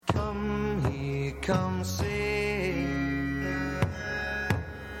come see.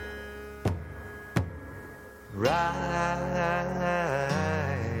 Ride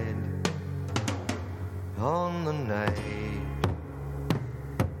on the night.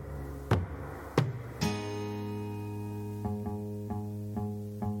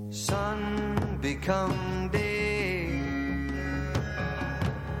 Sun become day.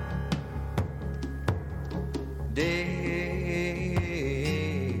 Day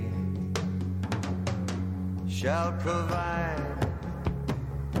shall provide.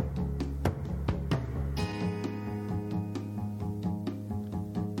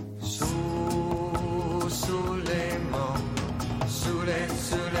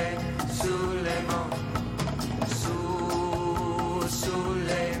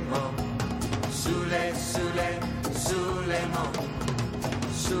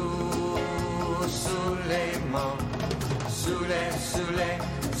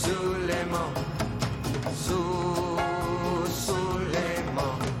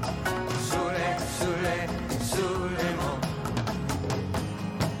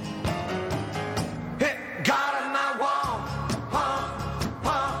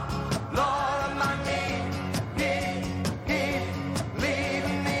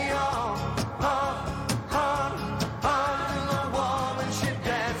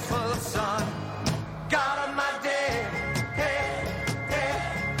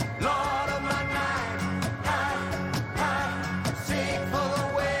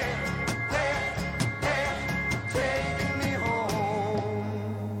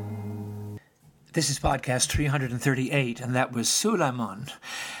 This is podcast 338, and that was Suleiman,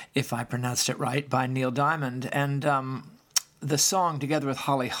 if I pronounced it right, by Neil Diamond. And the song, together with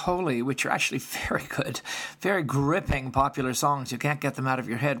Holly Holy, which are actually very good, very gripping, popular songs. You can't get them out of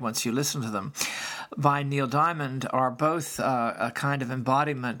your head once you listen to them, by Neil Diamond, are both a kind of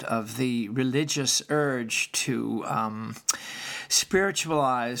embodiment of the religious urge to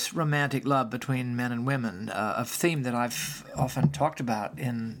spiritualize romantic love between men and women, a theme that I've often talked about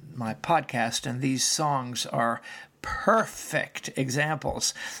in my podcast, and these songs are perfect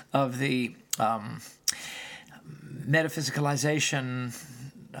examples of the metaphysicalization,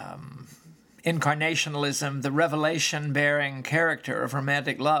 incarnationalism, the revelation-bearing character of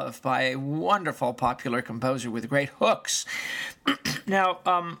romantic love by a wonderful popular composer with great hooks. Now,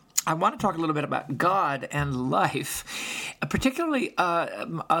 I want to talk a little bit about God and life, particularly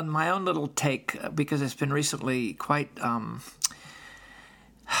on my own little take, because it's been recently quite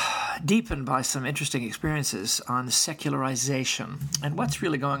deepened by some interesting experiences on secularization and what's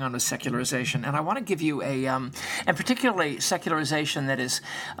really going on with secularization. And I want to give you and particularly secularization that is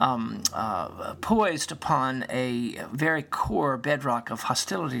poised upon a very core bedrock of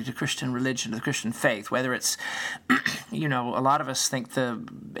hostility to Christian religion, to the Christian faith, whether it's, a lot of us think the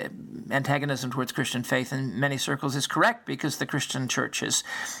antagonism towards Christian faith in many circles is correct because the Christian church has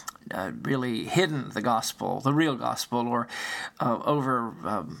really hidden the gospel, the real gospel, or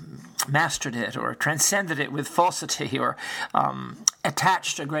mastered it, or transcended it with falsity, or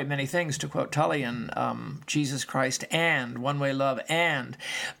attached a great many things, to quote Tullian, Jesus Christ and one-way love and.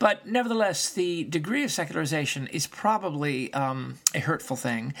 But nevertheless, the degree of secularization is probably a hurtful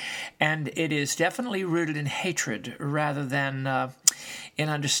thing, and it is definitely rooted in hatred rather than in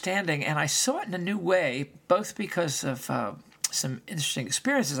understanding. And I saw it in a new way, both because of some interesting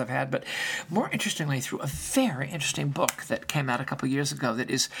experiences I've had, but more interestingly through a very interesting book that came out a couple of years ago that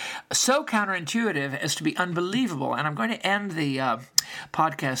is so counterintuitive as to be unbelievable. And I'm going to end the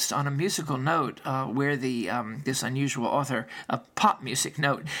podcast on a musical note where this unusual author, a pop music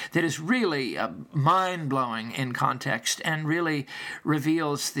note that is really mind-blowing in context and really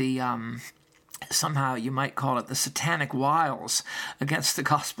reveals the somehow you might call it the satanic wiles against the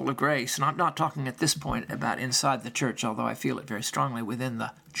gospel of grace. And I'm not talking at this point about inside the church, although I feel it very strongly within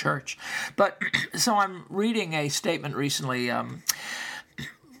the church. But so I'm reading a statement recently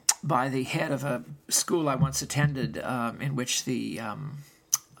by the head of a school I once attended in which the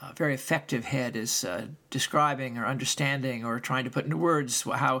very effective head is describing or understanding or trying to put into words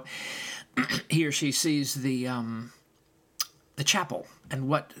how he or she sees the chapel and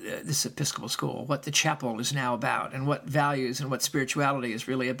what this Episcopal school, what the chapel is now about, and what values and what spirituality is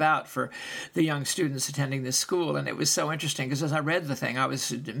really about for the young students attending this school. And it was so interesting because as I read the thing, I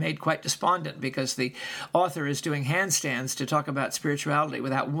was made quite despondent because the author is doing handstands to talk about spirituality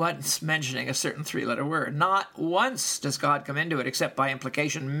without once mentioning a certain three-letter word. Not once does God come into it, except by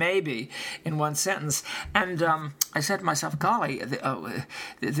implication, maybe in one sentence. And I said to myself, golly, the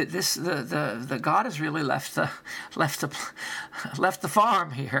God has really left the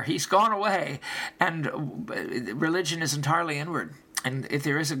farm here. He's gone away, and religion is entirely inward. And if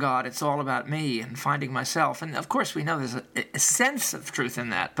there is a God, it's all about me and finding myself. And of course, we know there's a sense of truth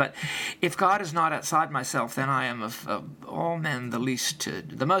in that. But if God is not outside myself, then I am of all men the most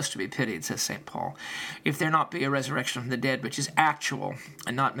to be pitied, says St. Paul. If there not be a resurrection from the dead, which is actual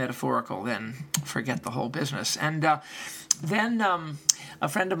and not metaphorical, then forget the whole business. And then a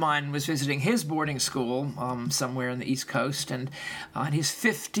friend of mine was visiting his boarding school somewhere in the East Coast, and on his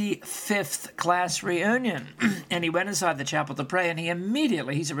 55th class reunion, and he went inside the chapel to pray, and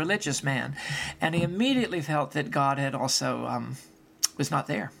he's a religious man, and he immediately felt that God had also was not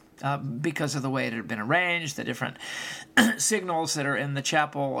there. Because of the way it had been arranged, the different signals that are in the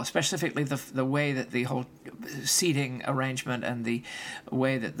chapel, specifically the way that the whole seating arrangement and the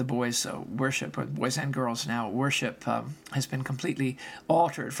way that the boys worship, or boys and girls now worship, has been completely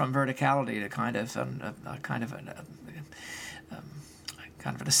altered from verticality to kind of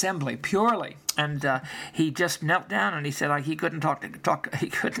an assembly purely. And he just knelt down and he said he couldn't he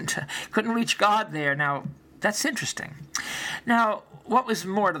couldn't reach God there. Now that's interesting. Now, what was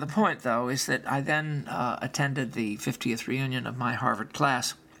more to the point, though, is that I then attended the 50th reunion of my Harvard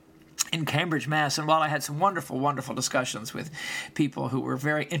class in Cambridge, Mass. And while I had some wonderful, wonderful discussions with people who were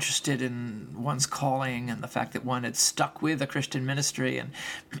very interested in one's calling and the fact that one had stuck with a Christian ministry and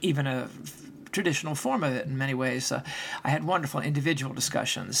even a traditional form of it in many ways, I had wonderful individual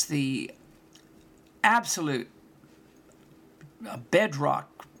discussions. The absolute bedrock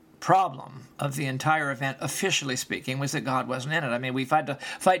problem of the entire event, officially speaking, was that God wasn't in it. I mean, we've had to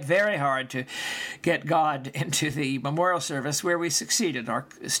fight very hard to get God into the memorial service, where we succeeded. Our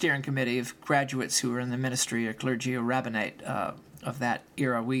steering committee of graduates who were in the ministry or clergy or rabbinate of that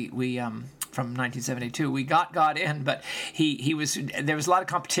era, we from 1972, we got God in, but there was a lot of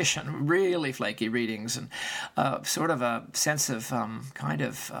competition, really flaky readings, and sort of a sense of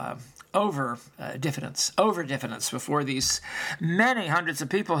over diffidence before these many hundreds of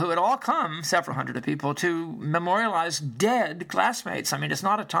people who had all come, several hundred of people, to memorialize dead classmates. I mean, it's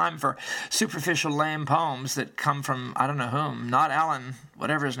not a time for superficial, lame poems that come from I don't know whom, not Alan,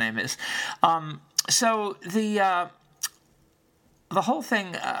 whatever his name is. So the whole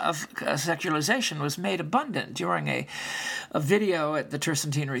thing of secularization was made abundant during a video at the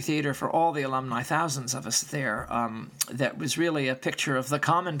Tercentenary Theater for all the alumni, thousands of us there, that was really a picture of the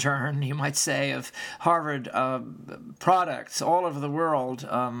Comintern, you might say, of Harvard products all over the world,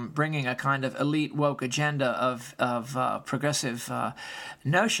 bringing a kind of elite woke agenda of progressive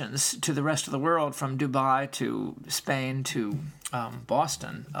notions to the rest of the world, from Dubai to Spain to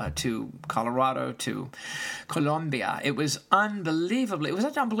Boston to Colorado to Colombia. It was unbelievable. It was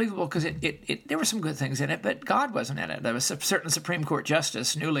unbelievable because there were some good things in it, but God wasn't in it. There was a certain Supreme Court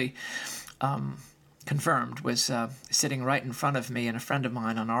justice, newly confirmed, was sitting right in front of me and a friend of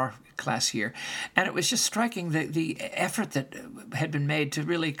mine on our class here, and it was just striking the effort that had been made to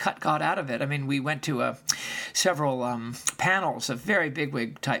really cut God out of it. I mean, we went to several panels of very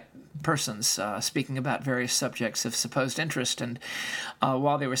bigwig type persons speaking about various subjects of supposed interest, and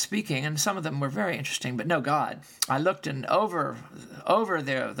while they were speaking, and some of them were very interesting, but no God. I looked and over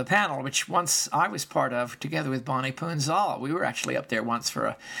the panel, which once I was part of, together with Bonnie Poonzal. We were actually up there once for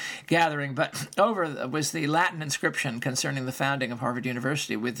a gathering, but over was the Latin inscription concerning the founding of Harvard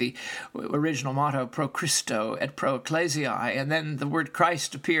University with the original motto, Pro Christo et pro Ecclesiae, and then the word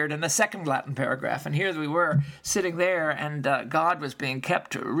Christ appeared in the second Latin paragraph, and here we were sitting there, and God was being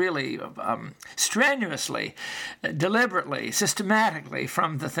kept really strenuously, deliberately, systematically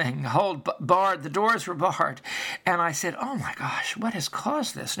from the thing. The doors were barred. And I said, oh my gosh, what has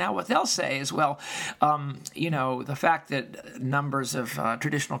caused this? Now, what they'll say is, well, the fact that numbers of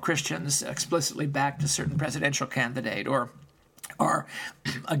traditional Christians explicitly backed a certain presidential candidate, or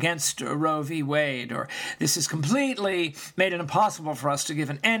against Roe v. Wade, or this has completely made it impossible for us to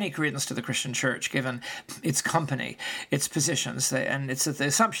give any credence to the Christian church, given its company, its positions. And the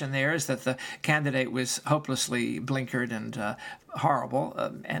assumption there is that the candidate was hopelessly blinkered and horrible,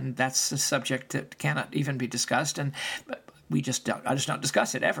 and that's a subject that cannot even be discussed. And I just don't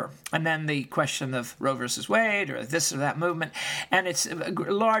discuss it ever. And then the question of Roe versus Wade, or this or that movement, and it's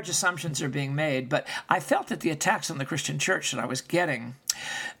large assumptions are being made. But I felt that the attacks on the Christian church that I was getting,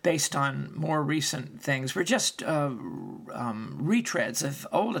 based on more recent things, were just retreads of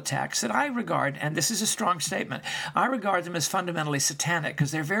old attacks that I regard, and this is a strong statement, I regard them as fundamentally satanic,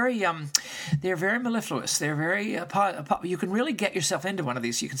 because they're very mellifluous. They're very you can really get yourself into one of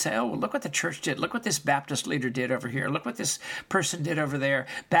these. You can say, oh, well, look what the church did. Look what this Baptist leader did over here. Look what this person did over there,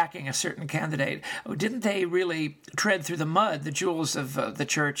 backing a certain candidate. Oh, didn't they really tread through the mud the jewels of the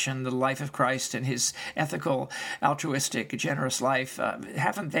church and the life of Christ and his ethical, altruistic, generous life?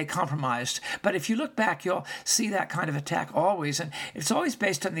 haven't they compromised? But if you look back, you'll see that kind of attack always, and it's always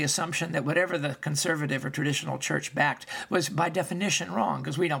based on the assumption that whatever the conservative or traditional church backed was by definition wrong,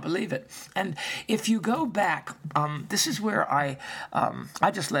 because we don't believe it. And if you go back, this is where I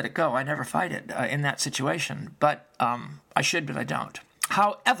just let it go. I never fight it in that situation, but I should, but I don't.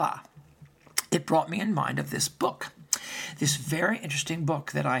 However, it brought me in mind of this book, this very interesting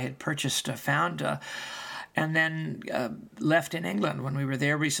book that I had purchased, found, and then left in England when we were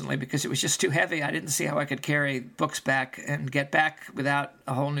there recently because it was just too heavy. I didn't see how I could carry books back and get back without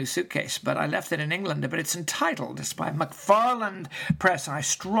a whole new suitcase. But I left it in England. But it's entitled, it's by McFarland Press. And I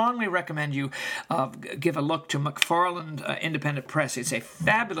strongly recommend you give a look to McFarland Independent Press. It's a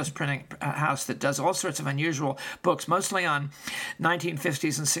fabulous printing house that does all sorts of unusual books, mostly on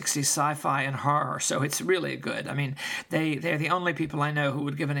 1950s and 60s sci-fi and horror. So it's really good. I mean, they're the only people I know who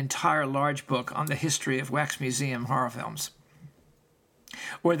would give an entire large book on the history of Wax Museum horror films,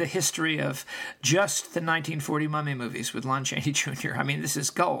 or the history of just the 1940 Mummy movies with Lon Chaney Jr. I mean, this is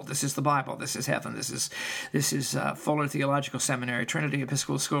gold. This is the Bible. This is heaven. This is Fuller Theological Seminary, Trinity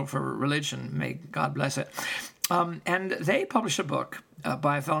Episcopal School for Religion. May God bless it. And they published a book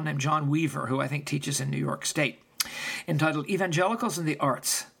by a fellow named John Weaver, who I think teaches in New York State, entitled Evangelicals and the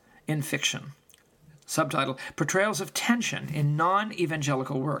Arts in Fiction. Subtitle, Portrayals of Tension in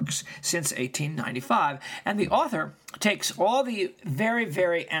Non-Evangelical Works Since 1895. And the author takes all the very,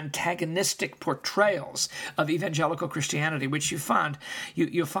 very antagonistic portrayals of evangelical Christianity, which you'll find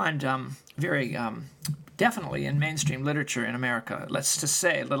very definitely in mainstream literature in America, let's just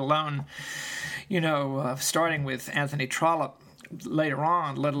say, let alone, starting with Anthony Trollope later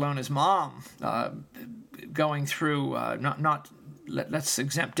on, let alone his mom, going through, let's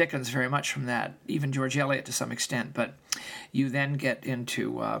exempt Dickens very much from that, even George Eliot to some extent, but you then get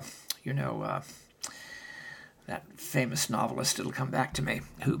into, that famous novelist, it'll come back to me,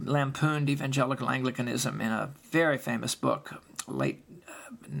 who lampooned evangelical Anglicanism in a very famous book, late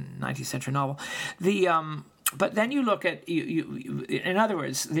 19th century novel. But then you look at, in other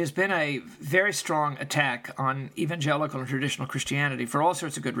words, there's been a very strong attack on evangelical and traditional Christianity for all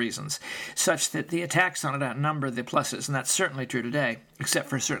sorts of good reasons, such that the attacks on it outnumber the pluses, and that's certainly true today, except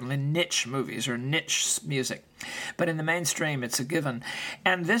for certainly niche movies or niche music. But in the mainstream, it's a given.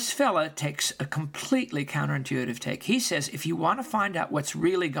 And this fella takes a completely counterintuitive take. He says, if you want to find out what's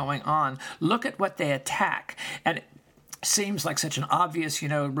really going on, look at what they attack. And seems like such an obvious,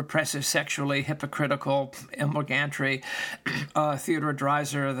 repressive, sexually hypocritical Elmer Gantry, Theodore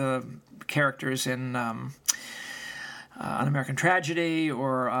Dreiser, the characters in An American Tragedy,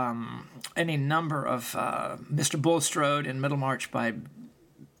 or any number of Mr. Bulstrode in Middlemarch by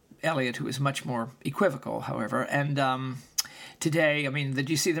Eliot, who is much more equivocal, however. And today, did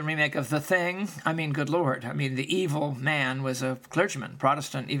you see the remake of The Thing? Good Lord. The evil man was a clergyman,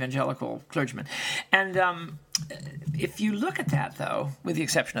 Protestant evangelical clergyman. And if you look at that, though, with the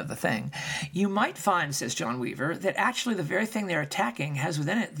exception of The Thing, you might find, says John Weaver, that actually the very thing they're attacking has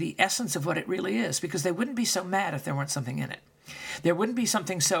within it the essence of what it really is, because they wouldn't be so mad if there weren't something in it. There wouldn't be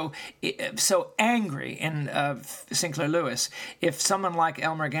something so angry in Sinclair Lewis if someone like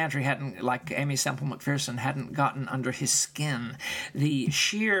Elmer Gantry like Amy Semple McPherson, hadn't gotten under his skin. The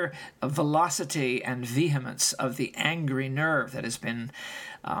sheer velocity and vehemence of the angry nerve that has been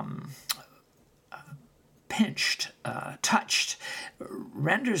pinched, touched,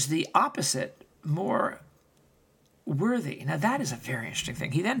 renders the opposite more worthy. Now, that is a very interesting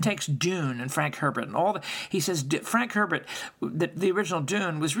thing. He then takes Dune and Frank Herbert and he says Frank Herbert, the original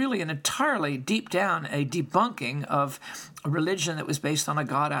Dune, was really entirely deep down a debunking of a religion that was based on a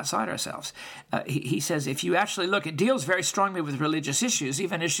God outside ourselves. He says if you actually look, it deals very strongly with religious issues,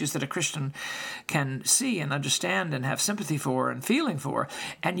 even issues that a Christian can see and understand and have sympathy for and feeling for,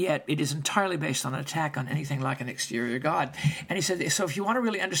 and yet it is entirely based on an attack on anything like an exterior God. And he said, so if you want to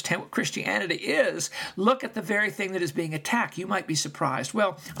really understand what Christianity is, look at the very thing that is being attacked. You might be surprised.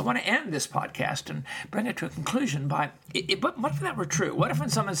 Well, I want to end this podcast and bring it to a conclusion by, but what if that were true? What if when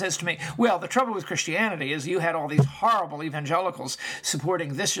someone says to me, well, the trouble with Christianity is you had all these horrible evangelicals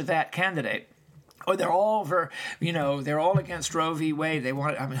supporting this or that candidate, or they're all they're all against Roe v. Wade.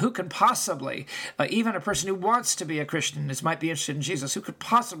 Who can possibly, even a person who wants to be a Christian, might be interested in Jesus, who could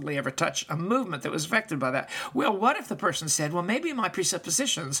possibly ever touch a movement that was affected by that? Well, what if the person said, well, maybe my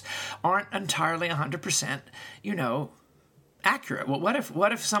presuppositions aren't entirely 100%, accurate? Well, what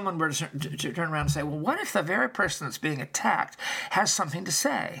if someone were to turn around and say, well, what if the very person that's being attacked has something to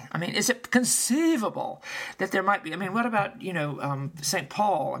say? Is it conceivable that there might be? What about St.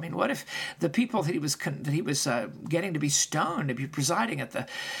 Paul? What if the people that he was getting to be stoned, to be presiding at the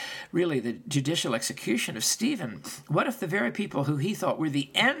really the judicial execution of Stephen, what if the very people who he thought were the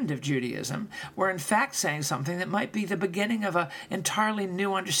end of Judaism were in fact saying something that might be the beginning of an entirely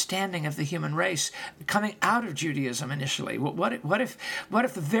new understanding of the human race coming out of Judaism initially? What if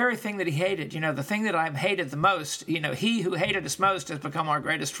the very thing that he hated, the thing that I hated the most, he who hated us most has become our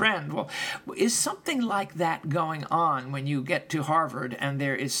greatest friend? Well, is something like that going on when you get to Harvard and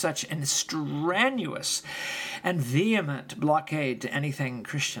there is such a strenuous and vehement blockade to anything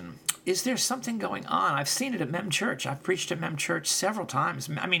Christian? Is there something going on? I've seen it at Mem Church. I've preached at Mem Church several times.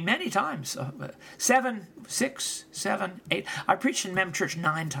 I mean, many times. 7, 6, 7, 8. I preached in Mem Church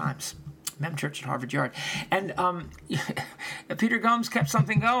 9 times. Mem Church at Harvard Yard. And Peter Gomes kept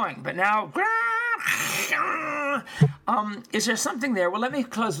something going. But now, is there something there? Well, let me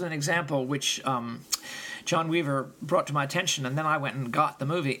close with an example which John Weaver brought to my attention, and then I went and got the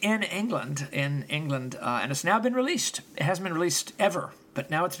movie in England, and it's now been released. It hasn't been released ever, but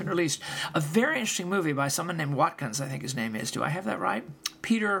now it's been released. A very interesting movie by someone named Watkins, I think his name is. Do I have that right?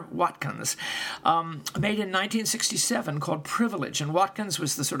 Peter Watkins, made in 1967, called Privilege. And Watkins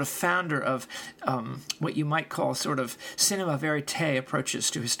was the sort of founder of what you might call sort of cinema verite approaches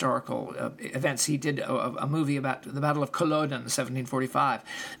to historical events. He did a movie about the Battle of Culloden, 1745,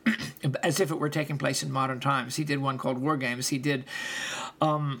 as if it were taking place in modern times. He did one called War Games. He did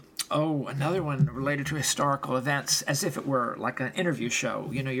another one related to historical events, as if it were like an interview show.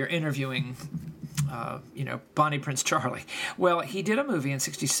 You're interviewing Bonnie Prince Charlie. Well, he did a movie in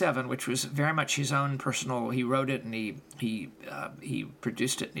 1967, which was very much his own personal. He wrote it and he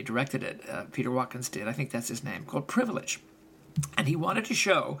produced it and he directed it. Peter Watkins did. I think that's his name, called Privilege. And he wanted to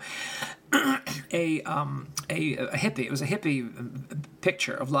show a hippie. It was a hippie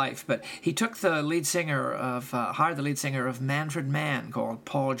picture of life, but he took the lead singer hired the lead singer of Manfred Mann, called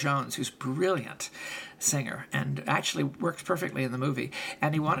Paul Jones, who's brilliant singer and actually works perfectly in the movie.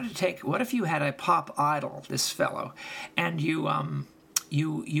 And he wanted to take, what if you had a pop idol, this fellow, and he was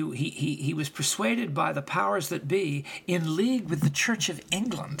persuaded by the powers that be in league with the Church of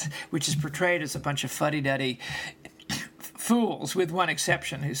England, which is portrayed as a bunch of fuddy-duddy fools, with one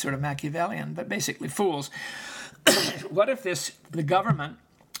exception who's sort of Machiavellian, but basically fools. What if the government,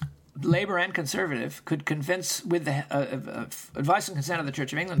 Labour and Conservative, could convince, with the advice and consent of the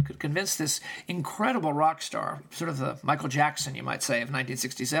Church of England, could convince this incredible rock star, sort of the Michael Jackson, you might say, of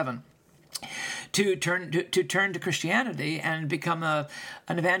 1967, to turn to Christianity and become an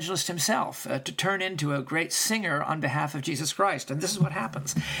evangelist himself, to turn into a great singer on behalf of Jesus Christ. And this is what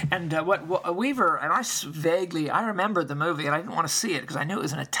happens. And what Weaver, and I remembered the movie, and I didn't want to see it because I knew it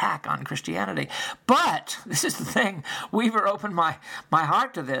was an attack on Christianity. But this is the thing. Weaver opened my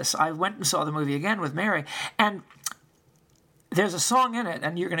heart to this. I went and saw the movie again with Mary, and there's a song in it,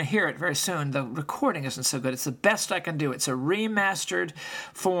 and you're going to hear it very soon. The recording isn't so good. It's the best I can do. It's a remastered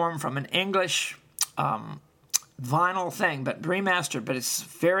form from an English vinyl thing, but remastered, but it's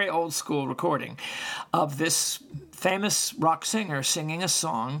very old school recording of this famous rock singer singing a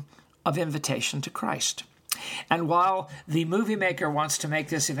song of invitation to Christ. And while the movie maker wants to make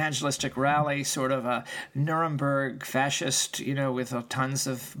this evangelistic rally sort of a Nuremberg fascist, with tons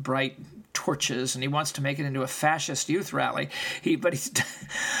of bright torches, and he wants to make it into a fascist youth rally, he's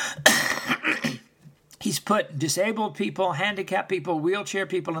put disabled people, handicapped people, wheelchair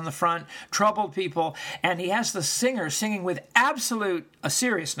people in the front, troubled people, and he has the singer singing with absolute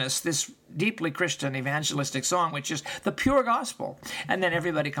seriousness this deeply Christian evangelistic song, which is the pure gospel. And then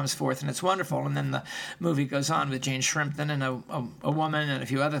everybody comes forth, and it's wonderful. And then the movie goes on with Jane Shrimpton and a woman and a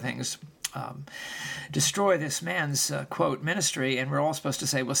few other things. Destroy this man's, quote, ministry, and we're all supposed to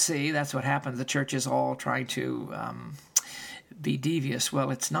say, well, see, that's what happens. The church is all trying to be devious. Well,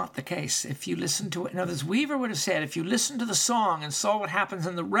 it's not the case. If you listen to it, in other words, Weaver would have said, if you listened to the song and saw what happens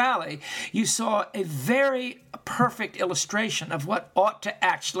in the rally, you saw a very perfect illustration of what ought to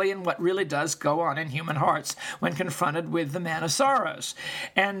actually and what really does go on in human hearts when confronted with the man of sorrows.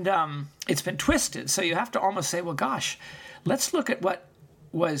 And it's been twisted, so you have to almost say, well, gosh, let's look at what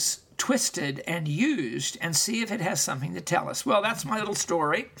was twisted and used and see if it has something to tell us. Well, that's my little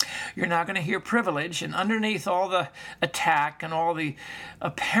story. You're now going to hear Privilege, and underneath all the attack and all the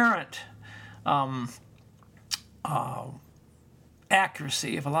apparent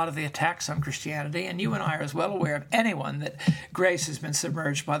accuracy of a lot of the attacks on Christianity, and you and I are as well aware of anyone that grace has been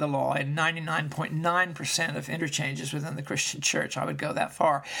submerged by the law in 99.9% of interchanges within the Christian church. I would go that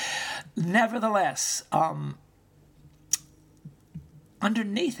far. Nevertheless,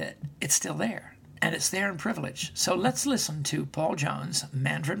 underneath it, it's still there, and it's there in Privilege. So let's listen to Paul Jones,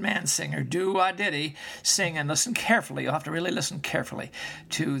 Manfred Mann singer, do-I-diddy, sing, and listen carefully. You'll have to really listen carefully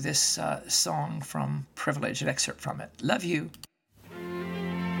to this song from Privilege, an excerpt from it. Love you.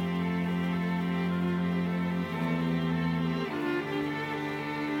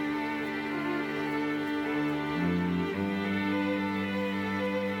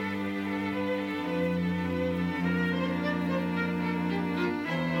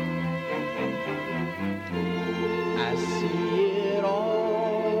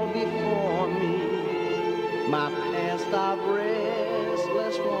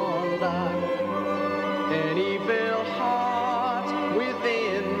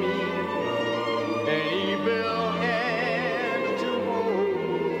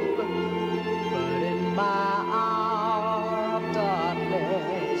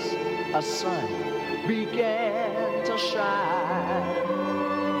 a sun began to shine.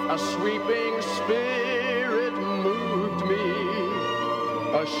 A sweeping spirit moved me,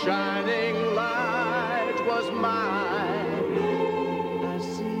 a shining light was mine. I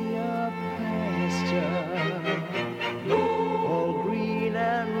see a pasture, all green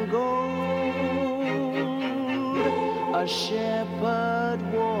and gold, a shepherd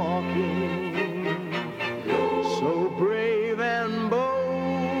walking, so brave and bold,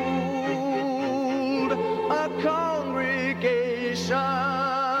 a congregation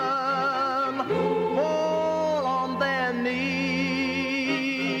fall on their knees,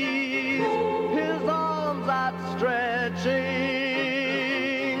 his arms outstretching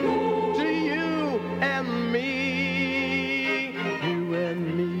to you and me, you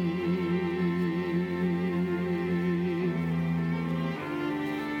and me.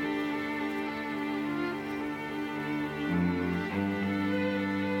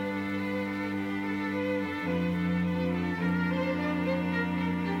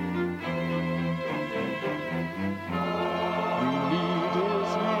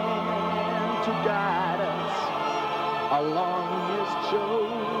 Along his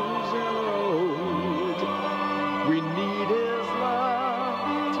chosen road, we need his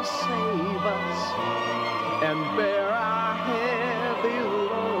love to save us and bear our heavy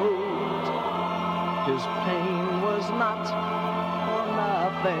load. His pain was not for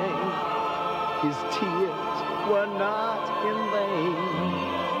nothing, his tears were not in vain.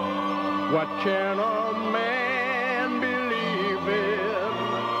 What can a man believe in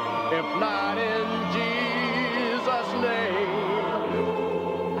if not in Jesus' name?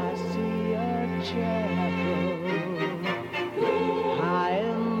 I see a chapel high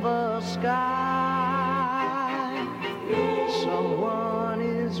in the sky. Someone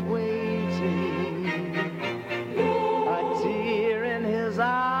is waiting, a tear in his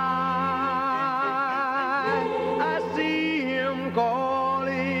eye.